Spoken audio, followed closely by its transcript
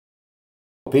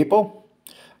People.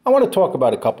 I want to talk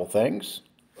about a couple things.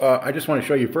 I just want to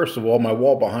show you, first of all, my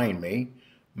wall behind me.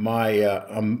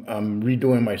 I'm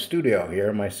redoing my studio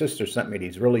here. My sister sent me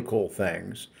these really cool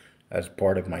things as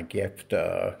part of my gift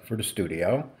for the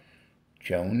studio.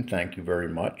 Joan, thank you very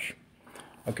much.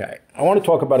 Okay, I want to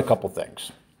talk about a couple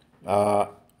things.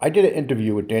 I did an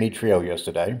interview with Danny Trio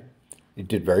yesterday. It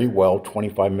did very well,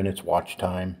 25 minutes watch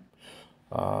time.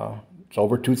 It's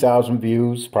over 2,000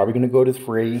 views, probably going to go to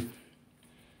 3.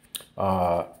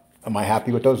 Am I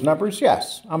happy with those numbers?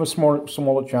 Yes. I'm a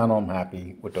smaller channel. I'm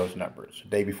happy with those numbers. The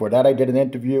day before that, I did an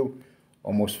interview,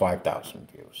 almost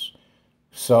 5,000 views.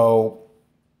 So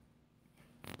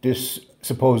this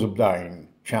supposed dying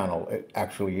channel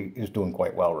actually is doing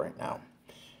quite well right now.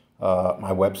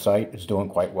 My website is doing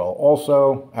quite well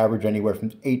also. Average anywhere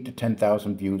from 8 to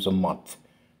 10,000 views a month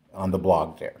on the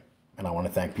blog there. And I want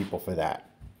to thank people for that.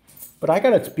 But I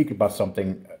got to speak about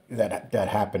something that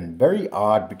happened. Very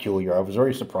odd, peculiar. I was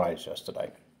very surprised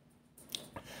yesterday.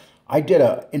 I did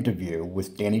an interview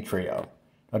with Danny Trio.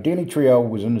 Now, Danny Trio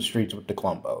was in the streets with the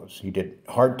Columbos. He did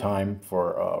hard time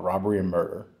for robbery and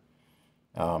murder.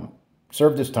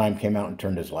 Served his time, came out and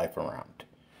turned his life around.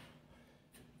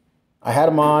 I had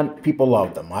him on. People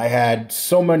loved him. I had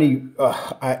so many,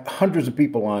 hundreds of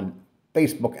people on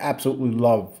Facebook absolutely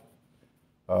love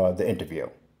the interview.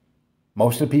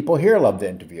 Most of the people here loved the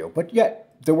interview, but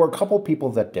yet there were a couple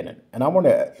people that didn't. And I want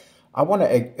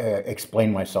to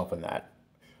explain myself in that.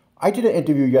 I did an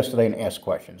interview yesterday and asked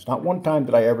questions. Not one time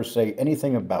did I ever say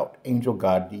anything about Angel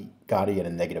Gotti in a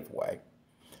negative way.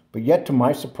 But yet, to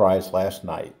my surprise, last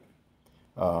night,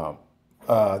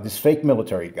 this fake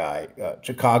military guy,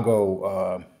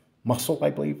 Chicago Muscle,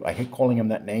 I believe. I hate calling him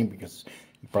that name because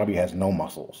he probably has no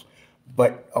muscles.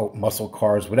 But, muscle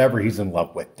cars, whatever he's in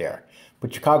love with there.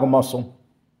 But Chicago Muscle,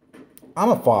 I'm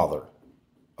a father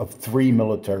of 3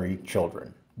 military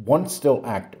children. One still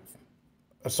active,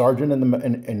 a sergeant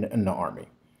in the Army.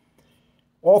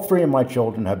 All 3 of my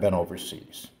children have been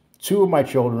overseas. 2 of my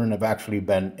children have actually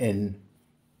been in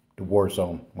the war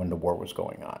zone when the war was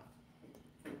going on.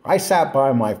 I sat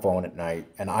by my phone at night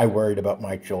and I worried about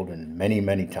my children many,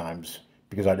 many times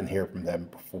because I didn't hear from them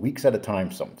for weeks at a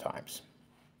time sometimes.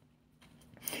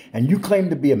 And you claim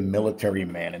to be a military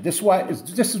man. And this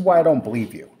is why I don't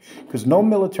believe you. Because no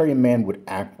military man would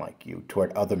act like you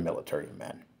toward other military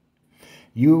men.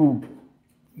 You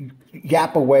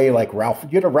yap away like Ralph.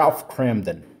 You're the Ralph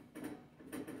Cramden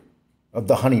of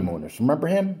the Honeymooners. Remember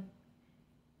him?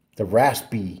 The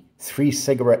raspy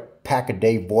 3-cigarette pack a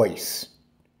day voice.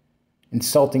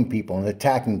 Insulting people and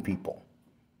attacking people.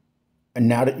 And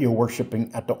now that you're worshiping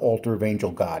at the altar of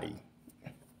Angel Gotti.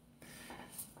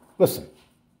 Listen.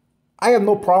 I have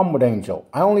no problem with Angel.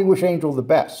 I only wish Angel the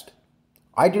best.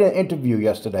 I did an interview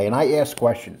yesterday and I asked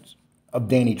questions of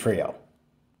Danny Trio.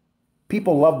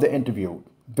 People loved the interview.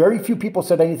 Very few people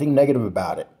said anything negative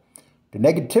about it. The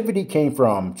negativity came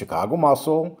from Chicago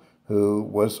Muscle, who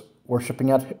was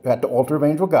worshiping at the altar of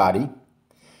Angel Gotti,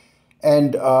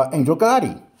 and Angel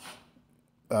Gotti.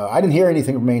 I didn't hear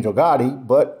anything from Angel Gotti,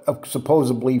 but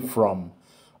supposedly from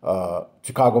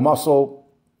Chicago Muscle.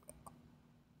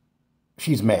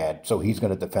 She's mad, so he's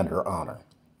going to defend her honor.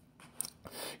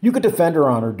 You could defend her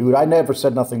honor, dude. I never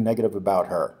said nothing negative about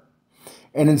her.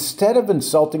 And instead of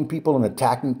insulting people and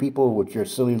attacking people with your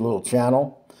silly little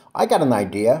channel, I got an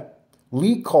idea.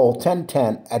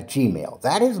 LeeCole1010@gmail.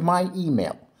 That is my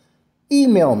email.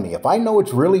 Email me. If I know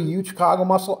it's really you, Chicago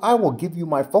Muscle, I will give you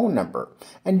my phone number.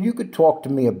 And you could talk to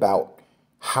me about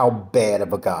how bad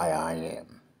of a guy I am.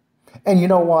 And you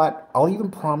know what? I'll even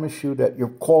promise you that your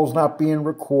call's not being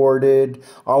recorded.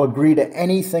 I'll agree to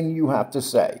anything you have to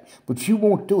say. But you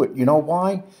won't do it. You know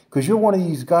why? Because you're one of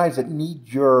these guys that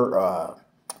need your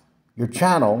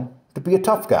channel to be a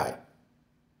tough guy.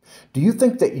 Do you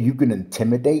think that you can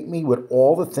intimidate me with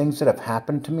all the things that have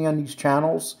happened to me on these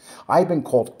channels? I've been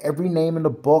called every name in the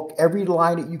book, every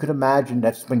line that you could imagine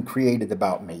that's been created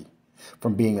about me.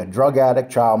 From being a drug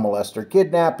addict, child molester,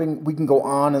 kidnapping, we can go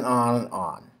on and on and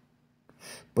on.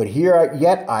 But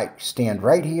yet I stand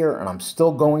right here and I'm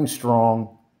still going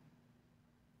strong.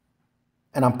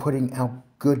 And I'm putting out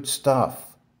good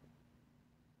stuff.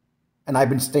 And I've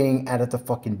been staying out of the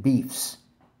fucking beefs.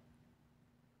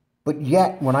 But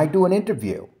yet, when I do an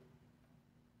interview,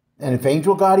 and if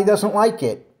Angel Gotti doesn't like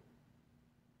it,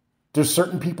 there's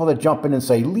certain people that jump in and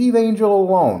say, leave Angel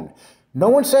alone. No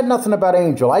one said nothing about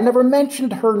Angel. I never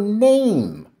mentioned her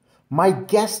name. My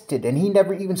guest did, and he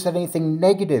never even said anything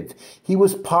negative. He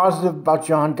was positive about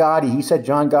John Gotti. He said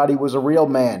John Gotti was a real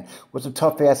man, was a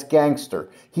tough-ass gangster.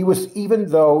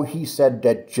 Even though he said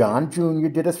that John Jr.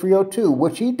 did a 302,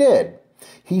 which he did,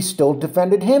 he still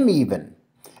defended him even.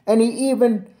 And he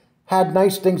even had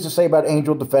nice things to say about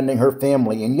Angel defending her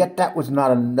family, and yet that was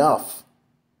not enough.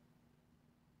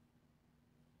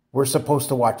 We're supposed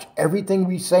to watch everything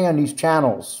we say on these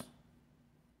channels.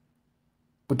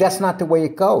 But that's not the way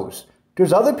it goes.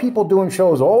 There's other people doing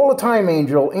shows all the time,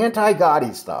 Angel,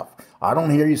 anti-Gotti stuff. I don't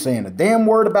hear you saying a damn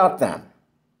word about them.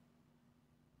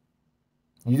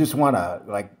 You just want to,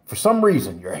 like, for some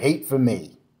reason, your hate for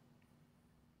me.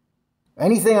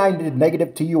 Anything I did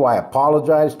negative to you, I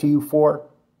apologize to you for.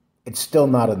 It's still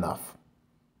not enough.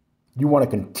 You want to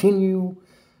continue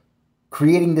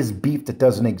creating this beef that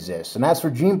doesn't exist. And as for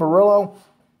Gene Barillo,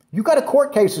 you got a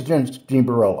court case against Gene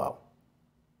Barillo.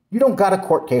 You don't got a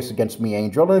court case against me,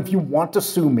 Angel. And if you want to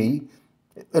sue me,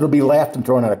 it'll be laughed and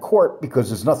thrown out of court because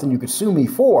there's nothing you could sue me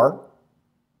for.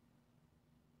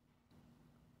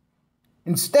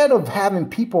 Instead of having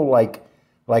people like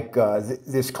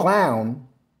this clown,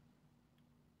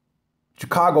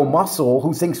 Chicagomuscle,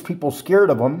 who thinks people scared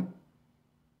of him,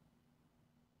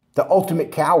 the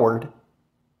ultimate coward,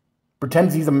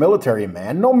 pretends he's a military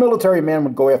man. No military man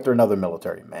would go after another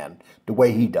military man the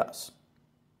way he does.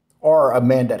 Or a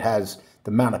man that has the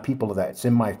amount of people that's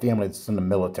in my family that's in the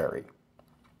military.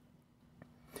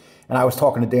 And I was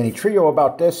talking to Danny Trio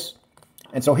about this.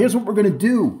 And so here's what we're going to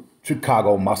do,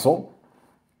 Chicagomuscle.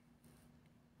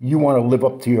 You want to live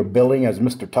up to your billing as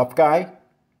Mr. Tough Guy?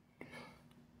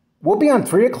 We'll be on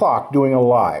 3 o'clock doing a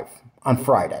live on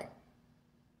Friday.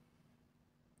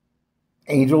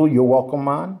 Angel, you're welcome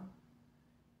on.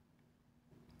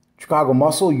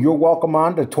 Chicagomuscle, you're welcome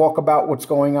on to talk about what's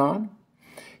going on.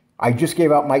 I just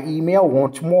gave out my email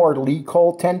once more,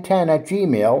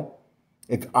 leecole1010@gmail.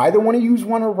 If either one of you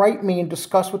want to write me and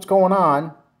discuss what's going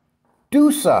on,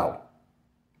 do so.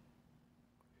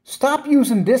 Stop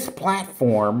using this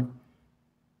platform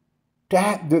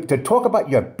to talk about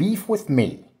your beef with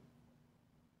me.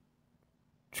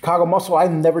 Chicagomuscle,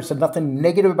 I've never said nothing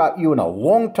negative about you in a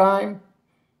long time.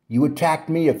 You attacked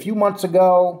me a few months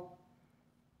ago,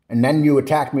 and then you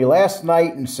attacked me last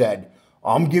night and said,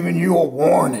 I'm giving you a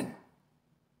warning.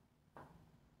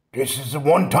 This is a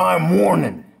one-time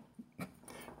warning.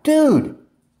 Dude,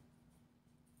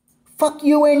 fuck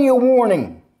you and your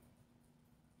warning.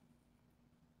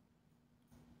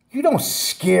 You don't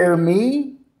scare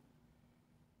me.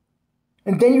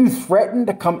 And then you threaten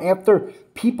to come after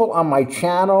people on my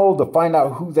channel to find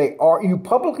out who they are. You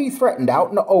publicly threatened out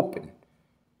in the open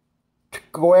to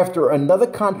go after another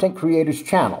content creator's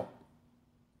channel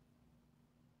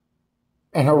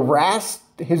and harass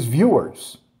his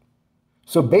viewers.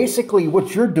 So basically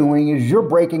what you're doing is you're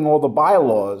breaking all the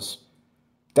bylaws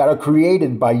that are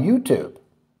created by YouTube.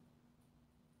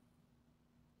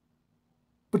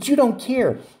 But you don't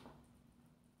care.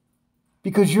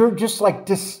 Because you're just like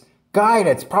this guy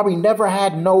that's probably never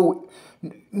had nothing.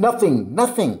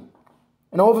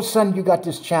 And all of a sudden you got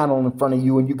this channel in front of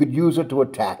you and you could use it to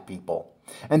attack people.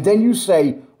 And then you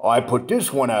say, oh, I put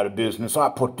this one out of business. I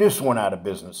put this one out of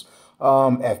business.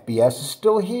 FBS is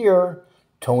still here.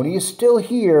 Tony is still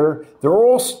here. They're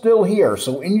all still here.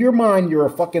 So in your mind, you're a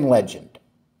fucking legend.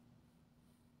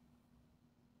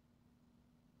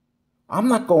 I'm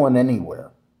not going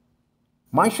anywhere.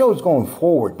 My show is going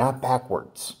forward, not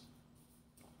backwards.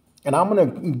 And I'm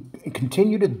going to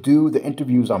continue to do the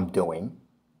interviews I'm doing.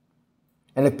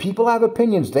 And if people have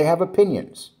opinions, they have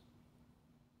opinions.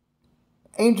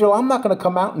 Angel, I'm not going to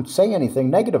come out and say anything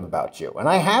negative about you. And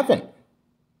I haven't.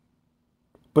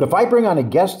 But if I bring on a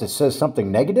guest that says something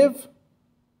negative,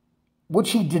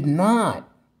 which he did not.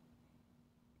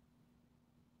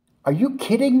 Are you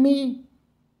kidding me?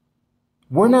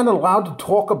 We're not allowed to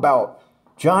talk about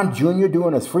John Jr.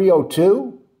 doing a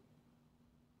 302?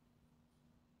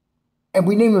 And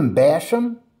we didn't even bash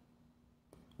him?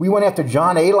 We went after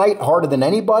John A-Light harder than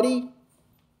anybody?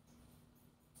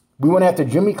 We went after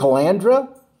Jimmy Calandra?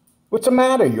 What's the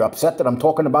matter? You upset that I'm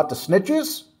talking about the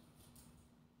snitches?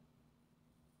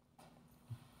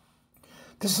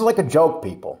 This is like a joke,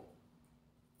 people.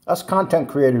 Us content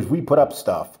creators, we put up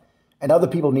stuff, and other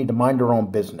people need to mind their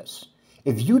own business.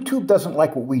 If YouTube doesn't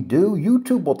like what we do,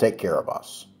 YouTube will take care of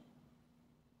us.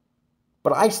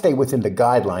 But I stay within the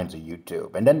guidelines of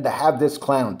YouTube. And then to have this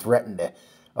clown threaten to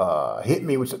hit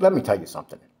me, which, let me tell you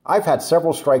something. I've had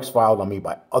several strikes filed on me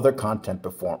by other content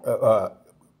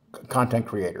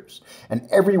creators. And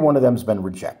every one of them has been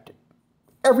rejected.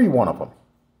 Every one of them.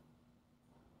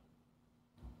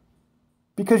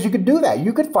 Because you could do that.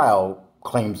 You could file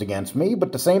claims against me,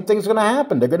 but the same thing's going to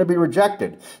happen. They're going to be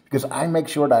rejected because I make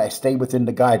sure that I stay within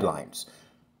the guidelines.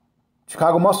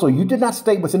 Chicagomuscle, you did not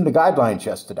stay within the guidelines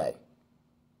yesterday.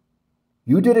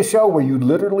 You did a show where you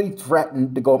literally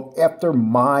threatened to go after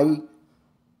my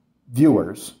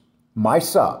viewers my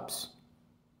subs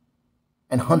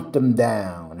and hunt them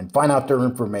down and find out their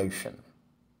information.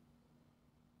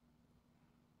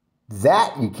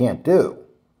 That you can't do.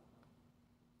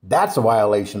 That's a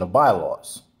violation of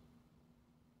bylaws.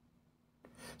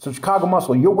 So Chicago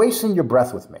Muscle, you're wasting your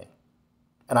breath with me.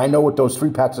 And I know with those 3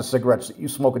 packs of cigarettes that you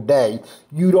smoke a day,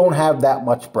 you don't have that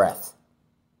much breath.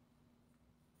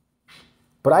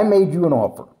 But I made you an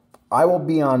offer. I will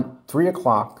be on 3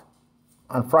 o'clock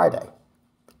on Friday.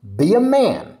 Be a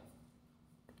man,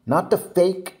 not the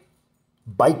fake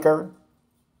biker,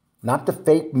 not the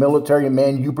fake military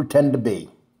man you pretend to be.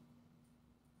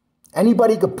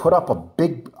 Anybody could put up a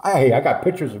big, hey, I got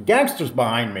pictures of gangsters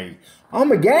behind me.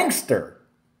 I'm a gangster.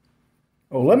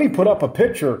 Oh, let me put up a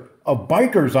picture of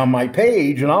bikers on my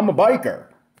page and I'm a biker.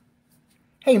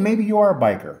 Hey, maybe you are a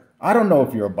biker. I don't know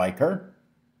if you're a biker.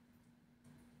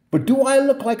 But do I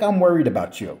look like I'm worried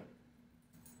about you?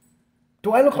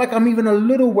 Do I look like I'm even a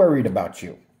little worried about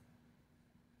you?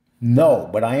 No,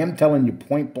 but I am telling you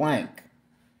point blank.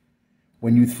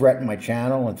 When you threaten my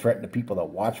channel and threaten the people that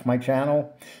watch my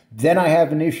channel, then I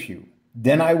have an issue.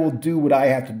 Then I will do what I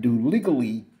have to do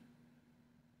legally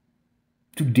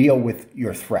to deal with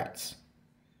your threats.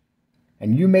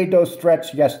 And you made those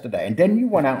threats yesterday. And then you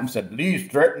went out and said, Lee's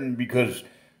threatened because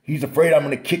he's afraid I'm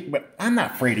going to kick my... I'm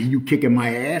not afraid of you kicking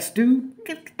my ass, dude.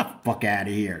 Get the fuck out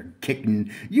of here.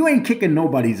 You ain't kicking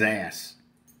nobody's ass.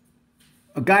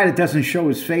 A guy that doesn't show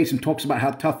his face and talks about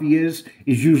how tough he is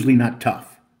usually not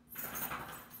tough.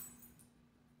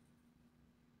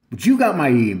 But you got my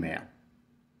email.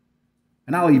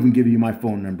 And I'll even give you my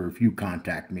phone number if you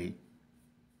contact me.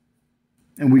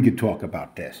 And we could talk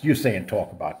about this. You're saying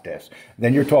talk about this.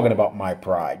 Then you're talking about my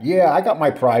pride. Yeah, I got my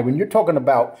pride. When you're talking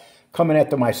about coming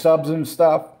after my subs and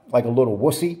stuff, like a little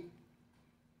wussy.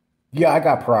 Yeah, I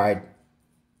got pride.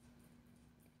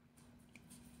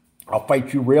 I'll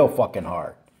fight you real fucking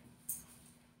hard.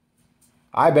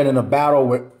 I've been in a battle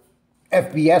with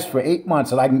FBS for 8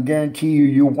 months, and I can guarantee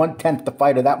you 1/10 the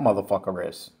fight of that motherfucker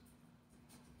is.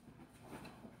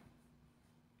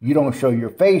 You don't show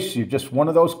your face. You're just one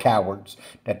of those cowards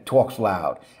that talks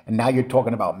loud. And now you're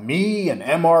talking about me and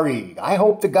MRE. I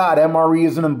hope to God MRE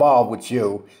isn't involved with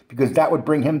you, because that would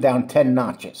bring him down 10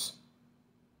 notches.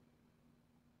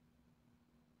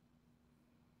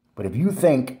 But if you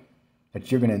think that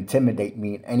you're going to intimidate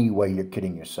me in any way, you're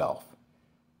kidding yourself.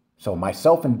 So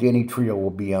myself and Danny Trio will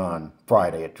be on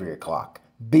Friday at 3 o'clock.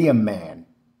 Be a man.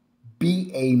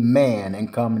 Be a man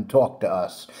and come and talk to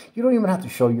us. You don't even have to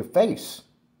show your face.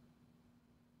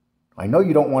 I know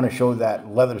you don't want to show that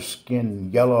leather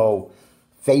skin yellow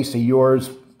face of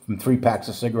yours from 3 packs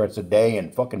of cigarettes a day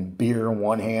and fucking beer in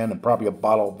one hand and probably a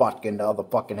bottle of vodka in the other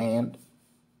fucking hand.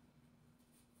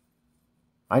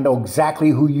 I know exactly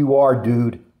who you are,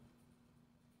 dude.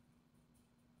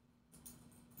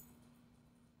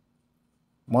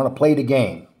 Want to play the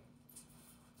game.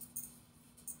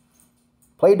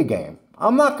 Play the game.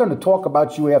 I'm not going to talk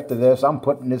about you after this. I'm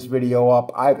putting this video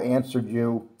up. I've answered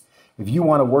you. If you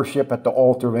want to worship at the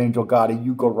altar of Angel Gotti,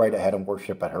 you go right ahead and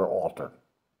worship at her altar.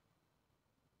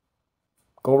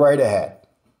 Go right ahead.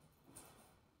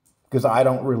 Because I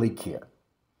don't really care.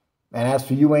 And as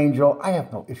for you, Angel, I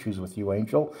have no issues with you,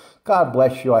 Angel. God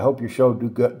bless you. I hope your show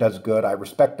does good. I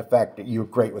respect the fact that you're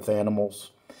great with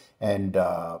animals. And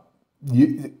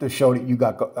the show that you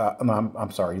got,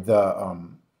 I'm sorry, the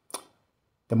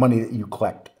money that you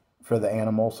collect for the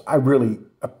animals, I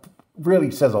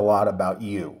really says a lot about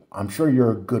you. I'm sure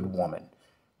you're a good woman,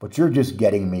 but you're just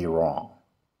getting me wrong.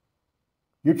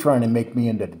 You're trying to make me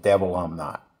into the devil I'm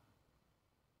not.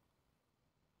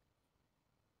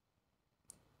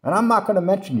 And I'm not going to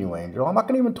mention you, Angel. I'm not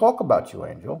going to even talk about you,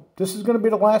 Angel. This is going to be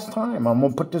the last time I'm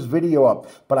going to put this video up,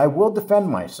 but I will defend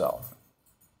myself.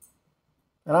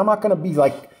 And I'm not going to be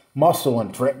like Muscle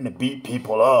and threaten to beat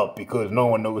people up because no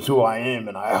one knows who I am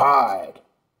and I hide.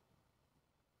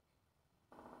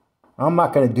 I'm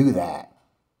not going to do that.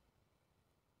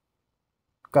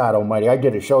 God almighty, I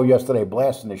did a show yesterday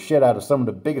blasting the shit out of some of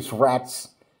the biggest rats.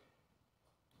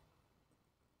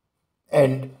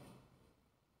 And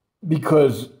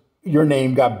because your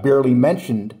name got barely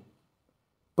mentioned,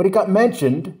 but it got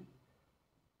mentioned,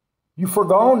 you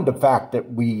forgone the fact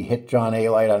that we hit John A.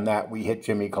 Light on that, we hit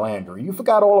Jimmy Calandra. You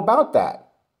forgot all about that.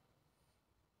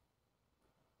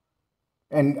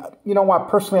 And you know what?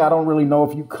 Personally, I don't really know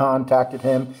if you contacted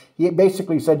him. He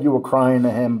basically said you were crying to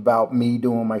him about me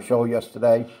doing my show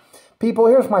yesterday. People,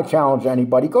 here's my challenge to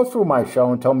anybody. Go through my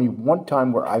show and tell me one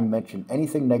time where I mentioned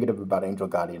anything negative about Angel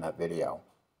Gotti in that video.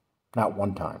 Not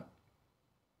one time.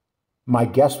 My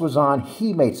guest was on.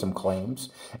 He made some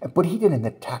claims, but he didn't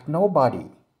attack nobody.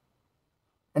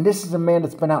 And this is a man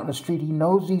that's been out in the street. He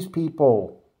knows these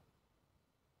people.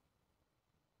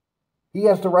 He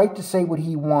has the right to say what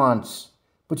he wants.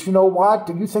 But you know what?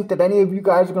 Do you think that any of you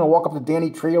guys are going to walk up to Danny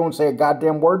Trio and say a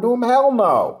goddamn word to him? Hell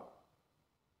no.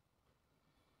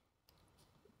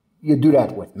 You do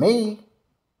that with me,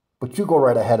 but you go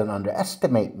right ahead and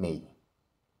underestimate me.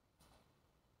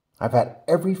 I've had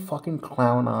every fucking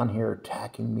clown on here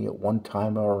attacking me at one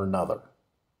time or another.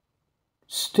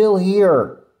 Still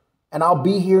here, and I'll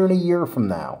be here in a year from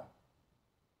now.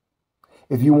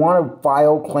 If you want to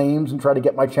file claims and try to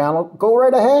get my channel, go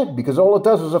right ahead, because all it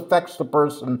does is affects the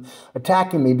person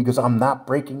attacking me because I'm not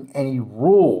breaking any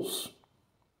rules.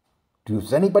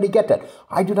 Does anybody get that?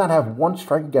 I do not have one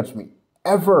strike against me.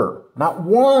 Ever. Not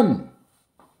one.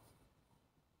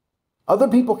 Other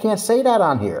people can't say that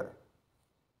on here.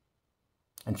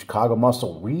 And Chicago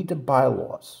Muscle, read the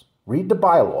bylaws. Read the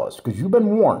bylaws, because you've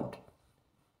been warned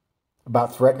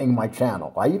about threatening my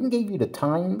channel. I even gave you the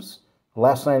times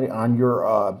last night on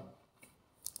your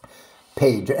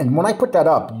page. And when I put that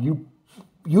up, you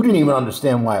didn't even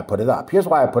understand why I put it up. Here's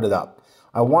why I put it up.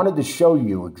 I wanted to show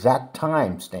you exact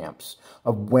timestamps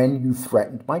of when you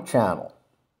threatened my channel.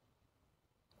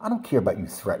 I don't care about you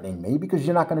threatening me because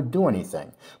you're not going to do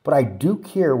anything. But I do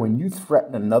care when you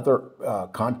threaten another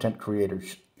content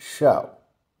creator's show.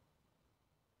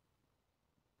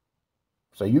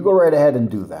 So you go right ahead and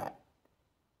do that.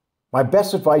 My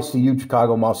best advice to you,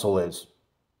 Chicago Muscle, is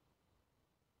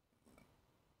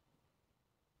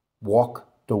walk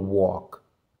the walk,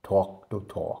 talk the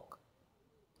talk.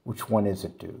 Which one is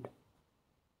it, dude?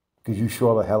 Because you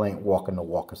sure the hell ain't walking the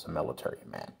walk as a military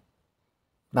man.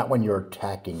 Not when you're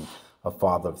attacking a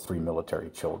father of 3 military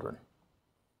children.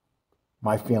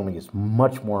 My family is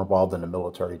much more involved in the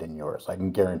military than yours. I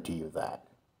can guarantee you that.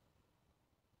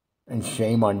 And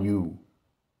shame on you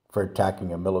for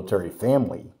attacking a military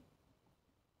family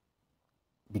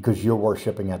because you're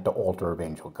worshiping at the altar of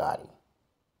Angel Gotti.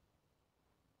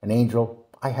 And Angel,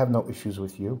 I have no issues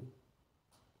with you.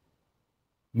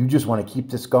 You just want to keep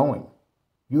this going.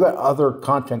 You got other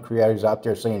content creators out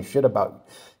there saying shit about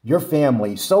your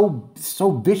family so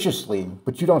viciously,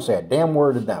 but you don't say a damn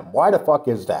word to them. Why the fuck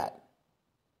is that?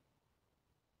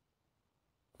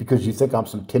 Because you think I'm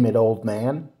some timid old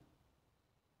man?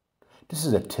 This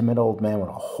is a timid old man with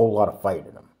a whole lot of fight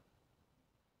in him.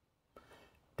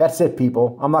 That's it,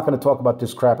 people. I'm not going to talk about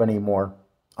this crap anymore.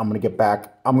 I'm going to get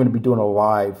back. I'm going to be doing a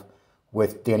live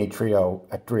with Danny Trio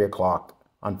at 3 o'clock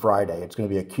on Friday. It's going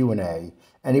to be a Q&A.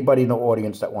 Anybody in the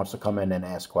audience that wants to come in and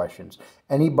ask questions.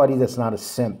 Anybody that's not a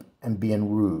simp and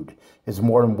being rude is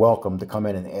more than welcome to come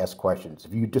in and ask questions.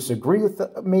 If you disagree with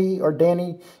me or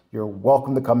Danny, you're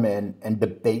welcome to come in and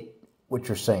debate what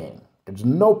you're saying. There's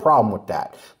no problem with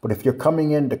that. But if you're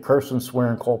coming in to curse and swear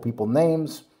and call people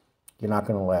names, you're not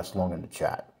going to last long in the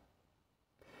chat.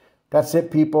 That's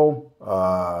it, people.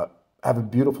 Have a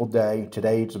beautiful day.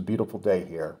 Today, it's a beautiful day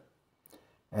here.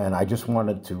 And I just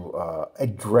wanted to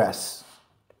address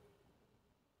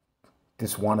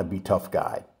this wannabe tough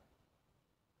guy.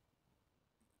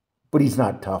 But he's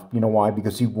not tough. You know why?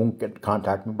 Because he won't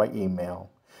contact me by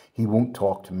email. He won't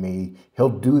talk to me. He'll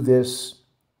do this.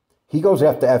 He goes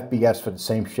after FBS for the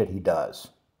same shit he does.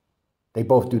 They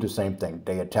both do the same thing.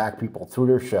 They attack people through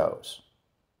their shows.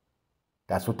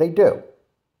 That's what they do.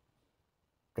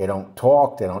 They don't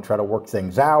talk. They don't try to work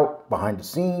things out behind the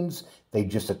scenes. They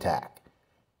just attack.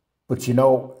 But you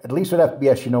know, at least with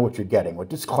FBS, you know what you're getting. With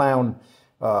this clown,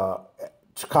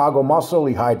 Chicago Muscle,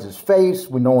 he hides his face.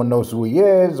 No one knows who he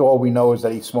is. All we know is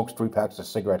that he smokes 3 packs of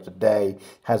cigarettes a day,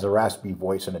 has a raspy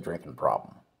voice and a drinking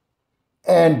problem,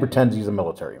 and pretends he's a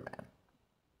military man.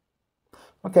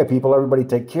 Okay, people, everybody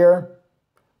take care.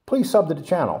 Please sub to the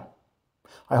channel.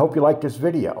 I hope you like this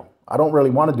video. I don't really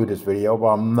want to do this video, but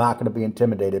I'm not going to be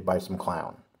intimidated by some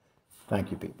clown.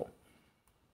 Thank you, people.